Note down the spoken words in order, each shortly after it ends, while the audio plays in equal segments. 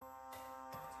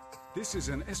This is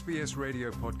an SBS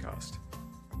radio podcast.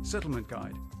 Settlement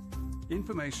Guide.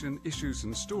 Information, issues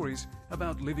and stories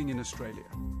about living in Australia.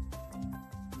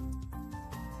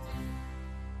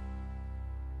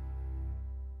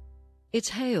 It's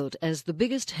hailed as the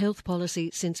biggest health policy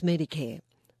since Medicare.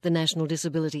 The National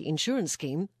Disability Insurance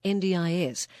Scheme,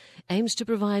 NDIS, aims to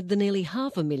provide the nearly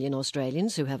 500,000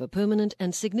 Australians who have a permanent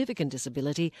and significant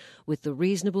disability with the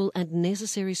reasonable and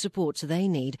necessary supports they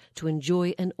need to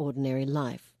enjoy an ordinary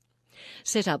life.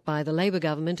 Set up by the Labor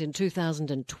government in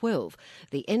 2012,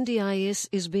 the NDIS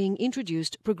is being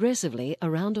introduced progressively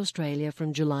around Australia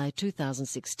from July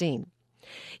 2016.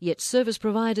 Yet service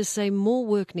providers say more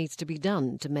work needs to be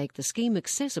done to make the scheme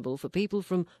accessible for people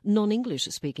from non-English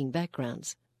speaking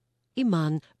backgrounds.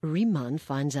 Iman Riman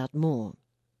finds out more.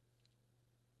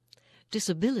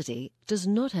 Disability does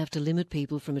not have to limit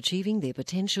people from achieving their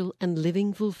potential and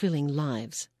living fulfilling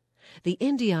lives. The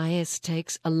NDIS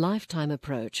takes a lifetime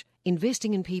approach,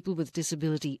 investing in people with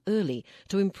disability early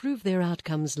to improve their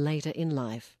outcomes later in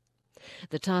life.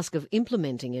 The task of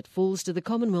implementing it falls to the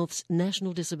Commonwealth's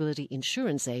National Disability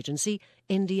Insurance Agency,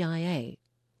 NDIA.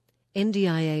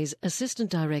 NDIA's Assistant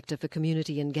Director for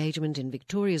Community Engagement in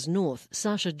Victoria's North,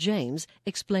 Sasha James,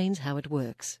 explains how it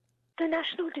works. The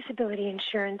National Disability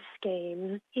Insurance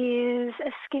Scheme is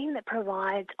a scheme that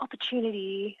provides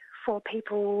opportunity for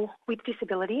people with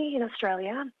disability in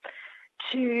Australia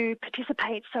to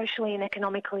participate socially and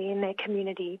economically in their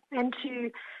community and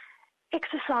to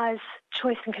exercise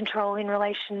choice and control in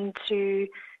relation to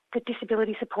the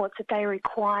disability supports that they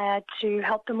require to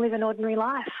help them live an ordinary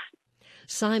life.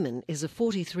 Simon is a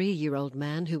 43-year-old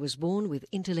man who was born with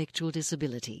intellectual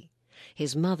disability.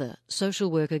 His mother, social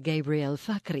worker Gabrielle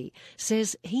Fakri,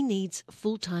 says he needs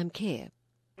full-time care.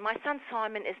 My son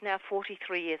Simon is now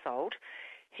 43 years old.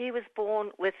 He was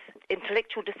born with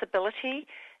intellectual disability,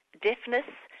 deafness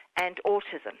and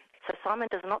autism. So Simon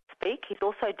does not speak, he's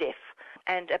also deaf.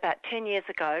 And about 10 years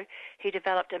ago, he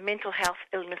developed a mental health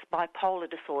illness bipolar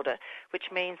disorder,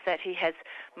 which means that he has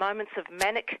moments of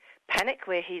manic panic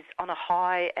where he's on a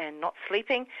high and not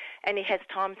sleeping, and he has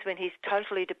times when he's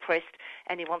totally depressed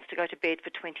and he wants to go to bed for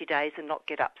 20 days and not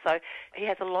get up. So he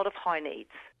has a lot of high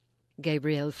needs.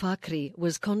 Gabrielle Fakri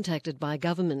was contacted by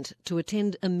government to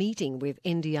attend a meeting with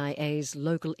NDIA's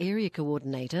local area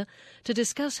coordinator to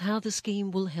discuss how the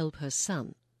scheme will help her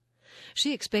son.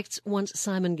 She expects once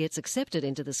Simon gets accepted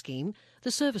into the scheme, the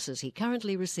services he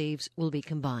currently receives will be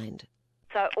combined.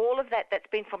 So all of that's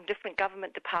been from different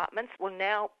government departments will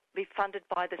now be funded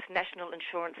by this national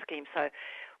insurance scheme. So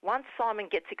once Simon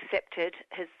gets accepted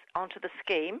onto the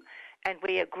scheme and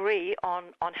we agree on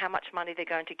how much money they're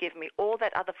going to give me, all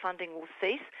that other funding will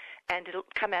cease and it'll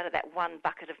come out of that one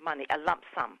bucket of money, a lump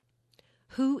sum.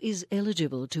 Who is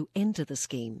eligible to enter the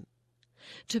scheme?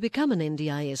 To become an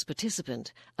NDIS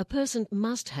participant, a person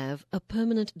must have a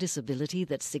permanent disability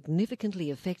that significantly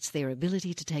affects their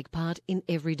ability to take part in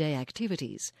everyday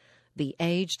activities, be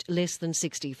aged less than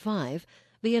 65,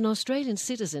 be an Australian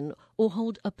citizen or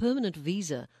hold a permanent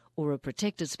visa or a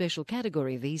protected special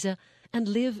category visa and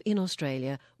live in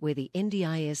Australia where the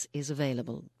NDIS is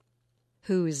available.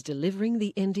 Who is delivering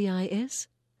the NDIS?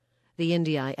 The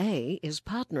NDIA is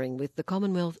partnering with the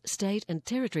Commonwealth, state and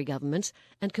territory governments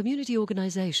and community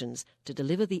organisations to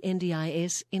deliver the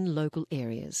NDIS in local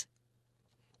areas.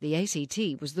 The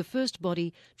ACT was the first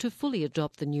body to fully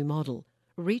adopt the new model,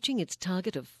 reaching its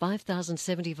target of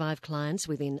 5,075 clients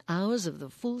within hours of the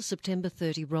full September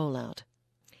 30 rollout.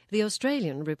 The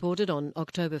Australian reported on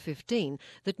October 15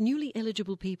 that newly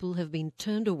eligible people have been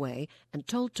turned away and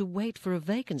told to wait for a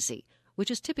vacancy,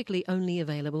 which is typically only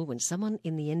available when someone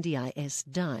in the NDIS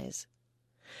dies.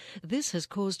 This has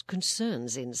caused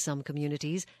concerns in some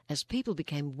communities as people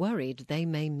became worried they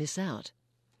may miss out.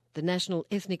 The National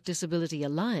Ethnic Disability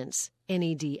Alliance,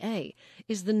 NEDA,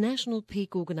 is the national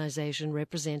peak organisation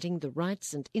representing the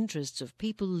rights and interests of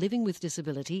people living with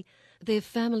disability, their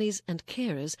families and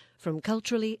carers from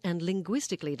culturally and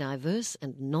linguistically diverse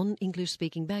and non-English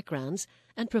speaking backgrounds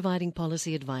and providing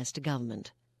policy advice to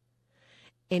government.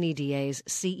 NEDA's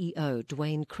CEO,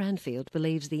 Dwayne Cranfield,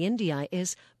 believes the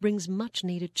NDIS brings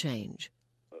much-needed change.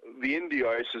 The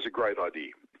NDIS is a great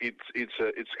idea.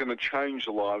 It's going to change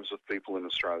the lives of people in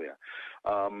Australia.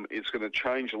 It's going to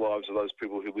change the lives of those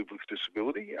people who live with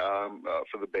disability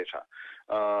for the better.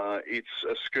 It's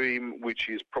a scheme which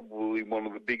is probably one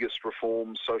of the biggest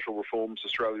reforms, social reforms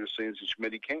Australia has seen since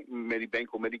Medibank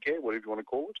or Medicare, whatever you want to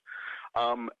call it.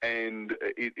 And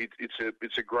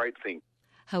it's a great thing.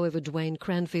 However, Dwayne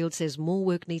Cranfield says more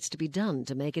work needs to be done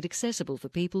to make it accessible for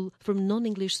people from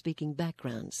non-English speaking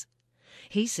backgrounds.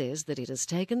 He says that it has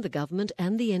taken the government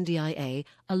and the NDIA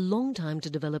a long time to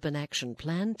develop an action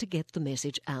plan to get the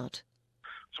message out.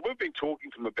 So we've been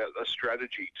talking to them about a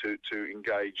strategy to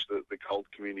engage the cult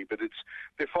community, but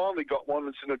they've finally got one.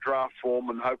 It's in a draft form,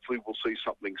 and hopefully we'll see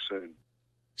something soon.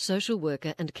 Social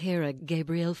worker and carer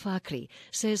Gabrielle Fakhri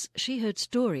says she heard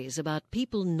stories about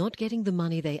people not getting the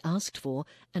money they asked for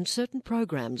and certain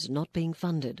programs not being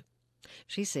funded.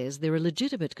 She says there are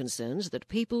legitimate concerns that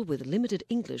people with limited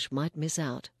English might miss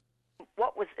out.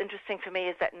 What was interesting for me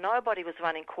is that nobody was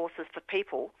running courses for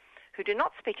people who do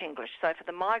not speak English. So for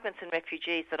the migrants and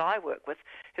refugees that I work with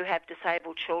who have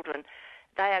disabled children,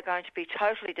 they are going to be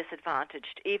totally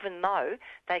disadvantaged, even though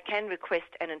they can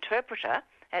request an interpreter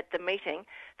at the meeting.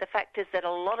 The fact is that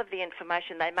a lot of the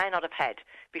information they may not have had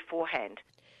beforehand.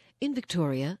 In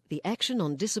Victoria, the Action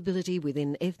on Disability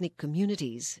Within Ethnic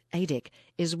Communities, ADEC,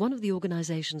 is one of the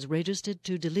organisations registered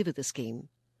to deliver the scheme.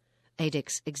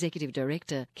 ADEC's Executive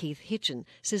Director, Keith Hitchen,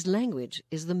 says language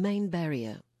is the main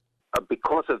barrier.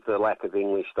 Because of the lack of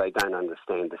English, they don't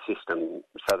understand the system,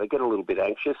 so they get a little bit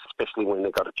anxious, especially when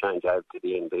they've got to change over to the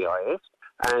NDIS.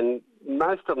 And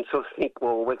most of them sort of think,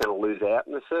 well, we're going to lose out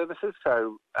in the services,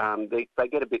 so they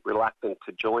get a bit reluctant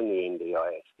to join the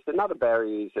NDIS. Another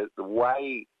barrier is that the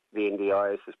way the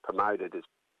NDIS is promoted is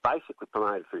basically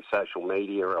promoted through social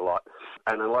media a lot,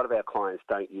 and a lot of our clients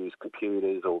don't use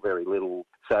computers or very little,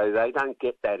 so they don't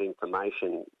get that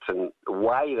information. So the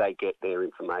way they get their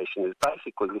information is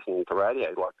basically listening to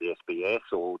radio like the SBS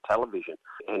or television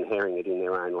and hearing it in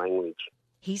their own language.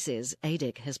 He says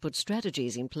ADEC has put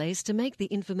strategies in place to make the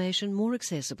information more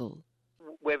accessible.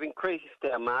 We've increased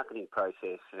our marketing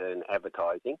process and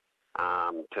advertising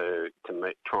to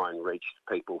try and reach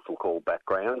people from core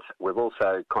backgrounds. We've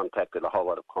also contacted a whole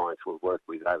lot of clients we've worked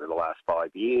with over the last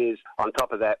 5 years. On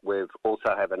top of that, we've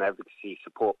also have an advocacy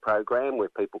support program where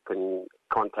people can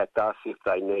contact us if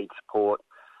they need support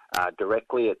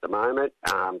directly at the moment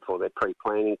for their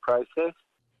pre-planning process.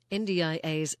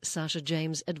 NDIA's Sasha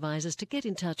James advises to get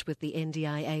in touch with the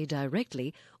NDIA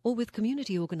directly or with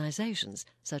community organisations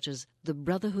such as the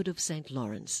Brotherhood of St.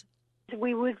 Lawrence.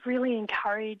 We would really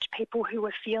encourage people who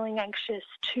are feeling anxious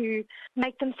to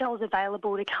make themselves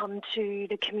available to come to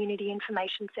the community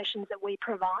information sessions that we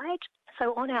provide.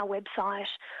 So on our website,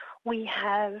 we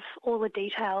have all the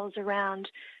details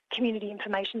around community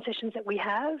information sessions that we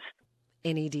have.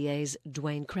 NEDA's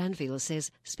Dwayne Cranfield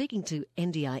says speaking to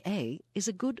NDIA is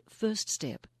a good first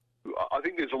step. I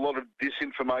think there's a lot of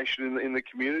disinformation in the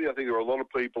community. I think there are a lot of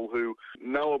people who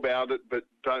know about it but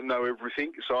don't know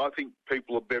everything. So I think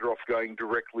people are better off going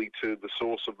directly to the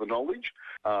source of the knowledge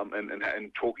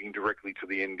and talking directly to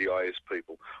the NDIS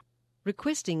people.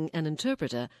 Requesting an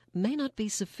interpreter may not be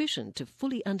sufficient to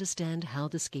fully understand how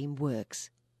the scheme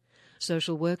works.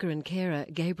 Social worker and carer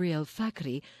Gabrielle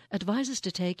Fakhri advises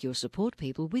to take your support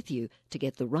people with you to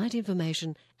get the right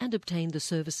information and obtain the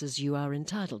services you are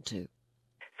entitled to.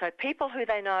 So people who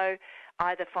they know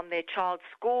either from their child's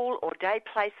school or day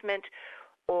placement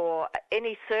or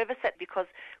any service, because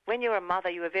when you're a mother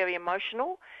you are very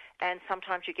emotional and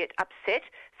sometimes you get upset.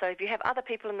 So if you have other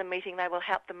people in the meeting, they will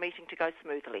help the meeting to go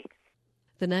smoothly.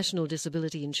 The National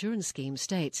Disability Insurance Scheme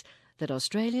states that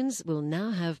Australians will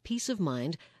now have peace of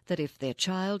mind that if their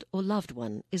child or loved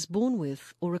one is born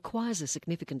with or acquires a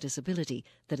significant disability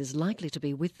that is likely to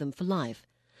be with them for life,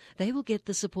 they will get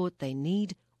the support they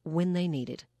need when they need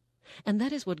it. And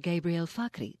that is what Gabrielle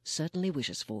Fakhri certainly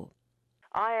wishes for.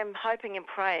 I am hoping and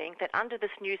praying that under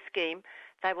this new scheme,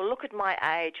 they will look at my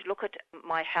age, look at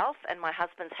my health and my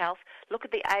husband's health, look at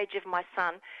the age of my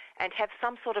son and have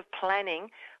some sort of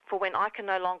planning for when I can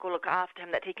no longer look after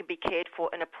him, that he can be cared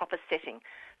for in a proper setting.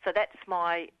 So that's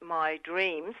my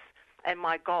dreams and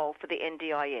my goal for the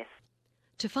NDIS.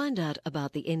 To find out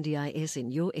about the NDIS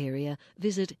in your area,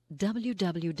 visit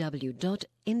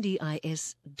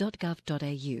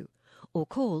www.ndis.gov.au or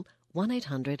call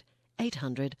 1800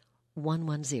 800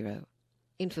 110.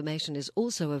 Information is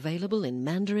also available in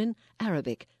Mandarin,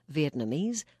 Arabic,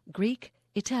 Vietnamese, Greek,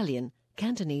 Italian,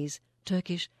 Cantonese,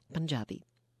 Turkish, Punjabi.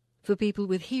 For people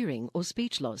with hearing or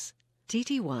speech loss,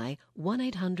 TTY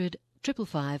 1800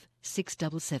 555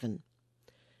 677.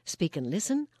 Speak and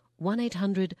Listen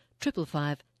 1800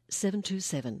 555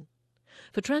 727.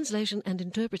 For translation and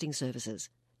interpreting services,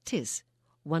 TIS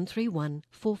 131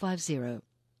 450.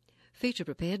 Feature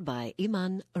prepared by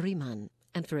Iman Riemann.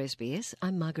 And for SBS,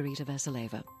 I'm Margarita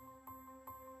Vasileva.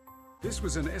 This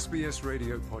was an SBS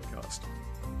radio podcast.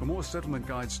 For more Settlement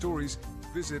Guide stories,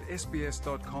 visit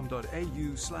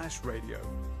sbs.com.au/radio.